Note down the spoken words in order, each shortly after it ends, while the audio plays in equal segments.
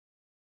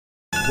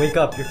Wake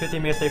up, you're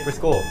 15 minutes late for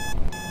school.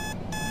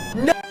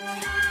 No!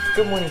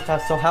 Good morning,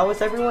 class. So how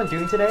is everyone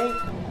doing today?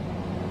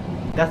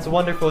 That's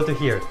wonderful to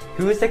hear.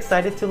 Who is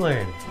excited to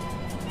learn?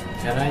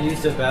 Can I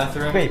use the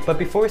bathroom? Wait, but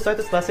before we start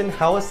this lesson,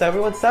 how was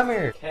everyone's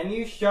summer? Can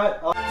you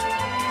shut up?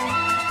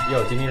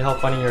 Yo, do you need help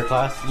finding your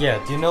class?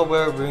 Yeah, do you know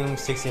where room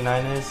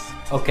 69 is?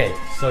 Okay,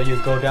 so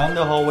you go down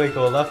the hallway,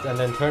 go left, and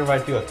then turn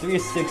right, do a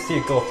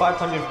 360, go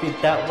 500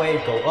 feet that way,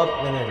 go up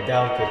and then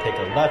down, go take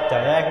a left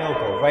diagonal,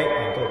 go right,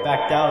 and go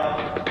back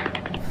down.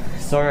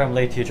 Sorry I'm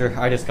late, teacher.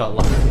 I just got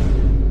lost.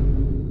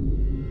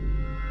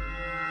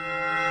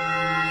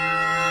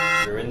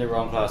 You're in the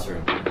wrong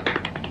classroom.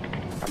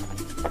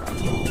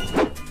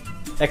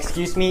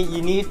 Excuse me,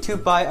 you need to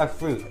buy a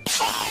fruit.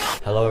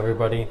 Hello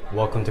everybody,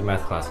 welcome to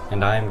math class,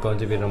 and I am going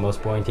to be the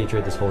most boring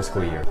teacher this whole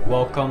school year.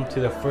 Welcome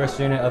to the first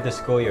unit of the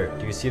school year.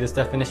 Do you see this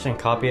definition?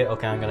 Copy it?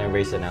 Okay, I'm gonna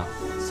erase it now.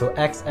 So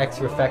xx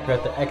refactor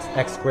at the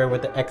xx squared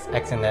with the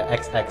xx and the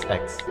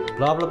xxx.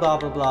 Blah blah blah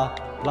blah blah,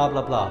 blah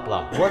blah blah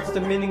blah. What's the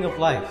meaning of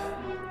life?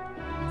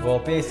 Well,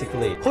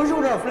 basically.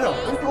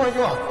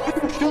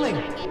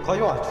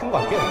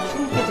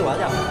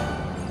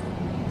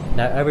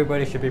 Now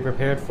everybody should be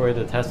prepared for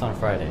the test on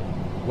Friday.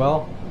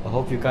 Well, I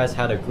hope you guys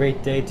had a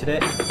great day today.